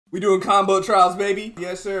We doing combo trials, baby.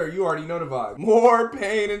 Yes, sir. You already know the vibe. More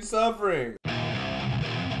pain and suffering.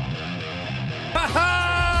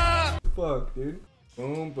 Fuck, dude.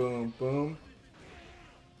 Boom, boom, boom.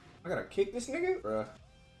 I gotta kick this nigga? Bruh.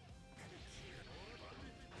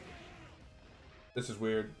 This is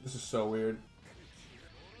weird. This is so weird.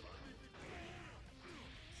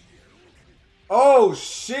 Oh,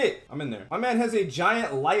 shit. I'm in there. My man has a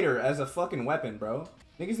giant lighter as a fucking weapon, bro.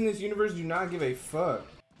 Niggas in this universe do not give a fuck.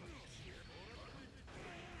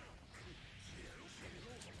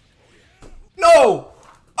 No!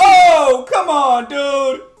 Oh, come on, dude.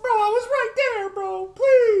 Bro, I was right there, bro.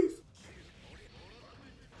 Please.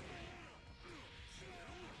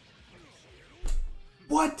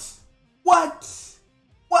 What? What?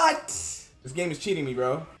 What? This game is cheating me,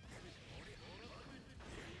 bro.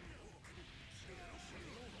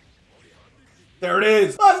 There it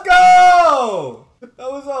is. Let's go! That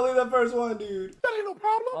was only the first one, dude. That ain't no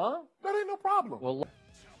problem. Huh? That ain't no problem. Well,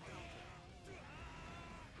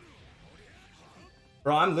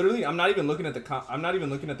 bro, I'm not even looking at the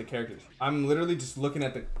characters. I'm literally just looking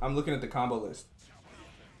at the combo list.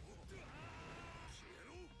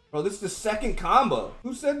 Bro, this is the second combo.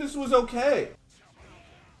 Who said this was okay?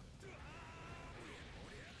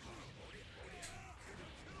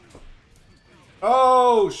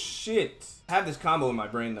 Oh shit. I have this combo in my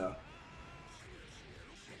brain though.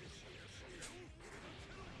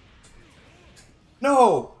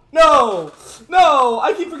 No! No! No!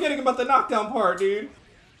 I keep forgetting about the knockdown part, dude.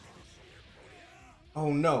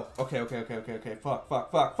 Oh no. Okay. Fuck.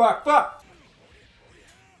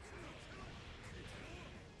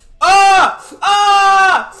 Ah!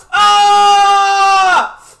 Ah!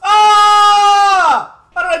 Ah! Ah!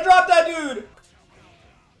 How did I drop that dude?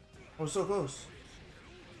 I was so close.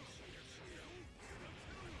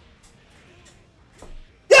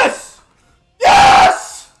 Yes!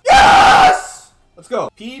 Yes! Yes! Let's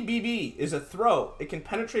go. PBB is a throw. It can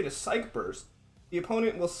penetrate a psych burst. The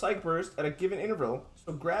opponent will psych burst at a given interval,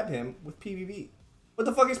 so grab him with PBB. What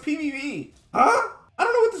the fuck is PBB? Huh? I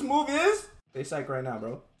don't know what this move is. Say psych right now,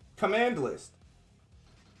 bro. Command list.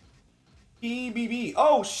 PBB.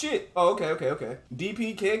 Oh shit. Oh, okay.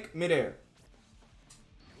 DP kick midair.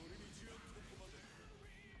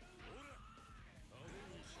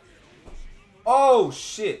 Oh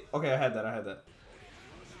shit. Okay, I had that.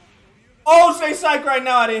 Oh, say psych right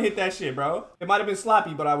now. I didn't hit that shit, bro. It might have been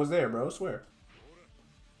sloppy, but I was there, bro. I swear.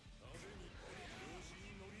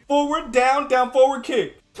 Forward, down, forward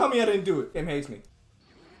kick. Tell me I didn't do it. Game hates me.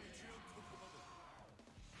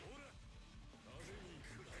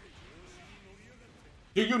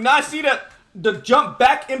 Do you not see the jump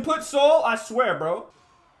back input, Soul? I swear, bro.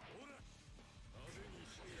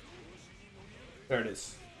 There it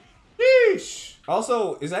is. Sheesh.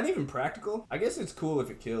 Also, is that even practical? I guess it's cool if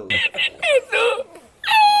it kills. Let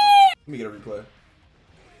me get a replay.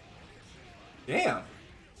 Damn.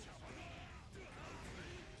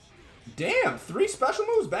 Damn, 3 special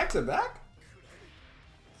moves back to back?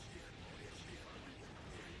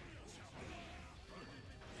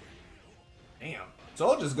 Damn.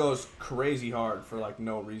 Soul just goes crazy hard for like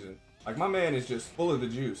no reason. Like my man is just full of the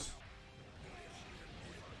juice.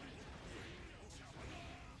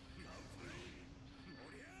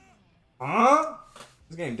 Huh?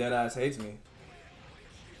 This game deadass hates me.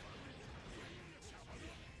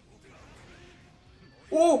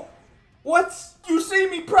 Oh! What? You see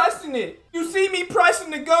me pressing it! You see me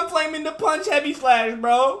pressing the gun flame into punch heavy slash,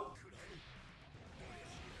 bro!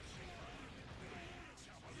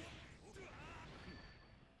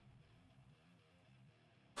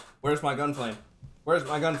 Where's my gun flame? Where's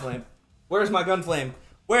my gun flame? Where's my gun flame?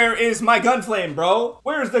 Where is my gun flame, bro?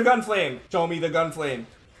 Where's the gun flame? Show me the gun flame.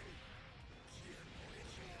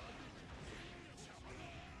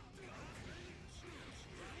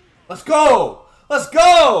 Let's go! Let's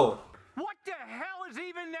go! what the hell is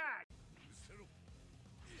even that?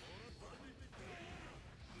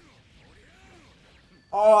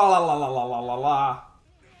 Oh, la la la la la la la.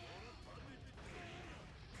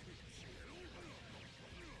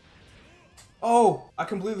 Oh, I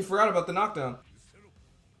completely forgot about the knockdown.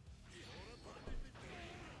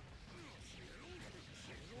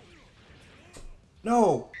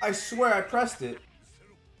 No, I swear I pressed it.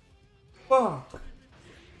 Fuck.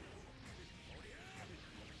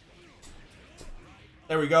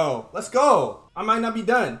 There we go. Let's go. I might not be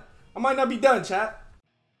done. I might not be done, chat.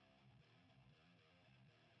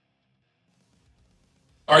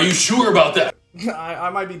 Are you sure about that? I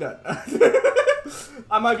might be done.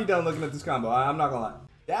 I might be done looking at this combo. I'm not gonna lie.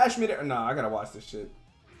 Dash mid. No, I gotta watch this shit.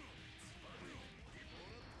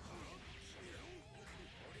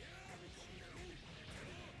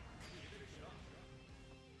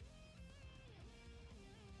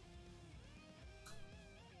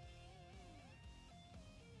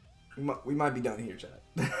 We might be done here, Chad.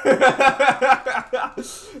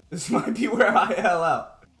 This might be where I hell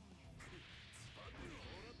out.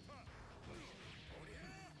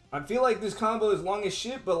 I feel like this combo is long as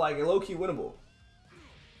shit, but like low-key winnable.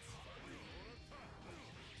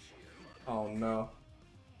 Oh no.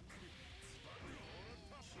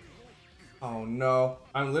 Oh no.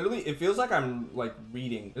 I'm literally, it feels like I'm like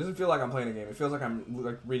reading. It doesn't feel like I'm playing a game. It feels like I'm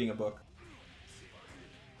like reading a book.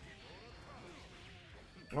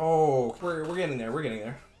 Oh, we're getting there. We're getting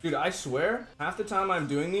there. Dude, I swear, half the time I'm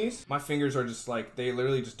doing these, my fingers are just like, they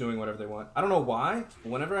literally just doing whatever they want. I don't know why, but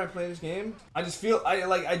whenever I play this game, I just feel,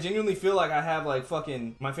 I genuinely feel like I have like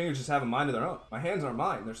fucking, my fingers just have a mind of their own. My hands aren't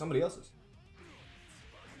mine, they're somebody else's.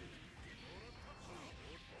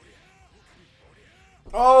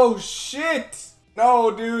 Oh shit! No,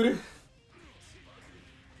 dude.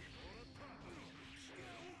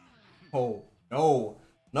 Oh, no,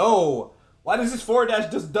 no. Why does this forward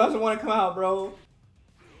dash just doesn't want to come out, bro?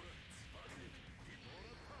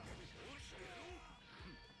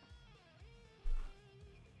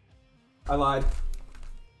 I lied.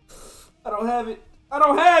 I don't have it. I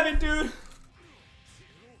don't have it, dude.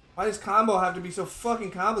 Why does combo have to be so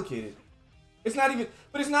fucking complicated? It's not even,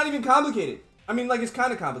 but it's not even complicated. I mean, like, it's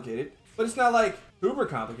kind of complicated, but it's not like super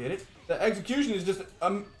complicated. The execution is just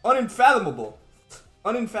unfathomable.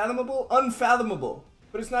 Unfathomable? Unfathomable.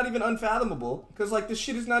 But it's not even unfathomable, because, like, this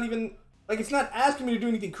shit is not even, like, it's not asking me to do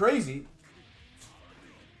anything crazy.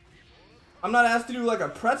 I'm not asked to do, like, a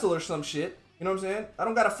pretzel or some shit. You know what I'm saying? I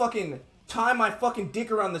don't gotta fucking tie my fucking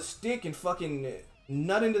dick around the stick and fucking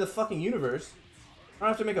nut into the fucking universe. I don't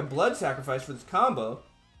have to make a blood sacrifice for this combo.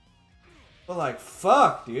 But, like,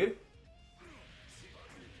 fuck, dude.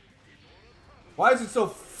 Why is it so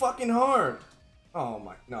fucking hard? Oh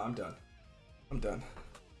my, no, I'm done. I'm done.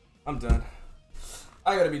 I'm done.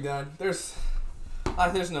 I gotta be done. There's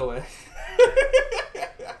no way.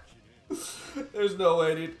 There's no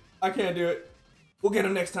way, dude. I can't do it. We'll get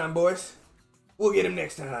him next time, boys. We'll get him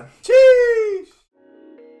next time. Cheese!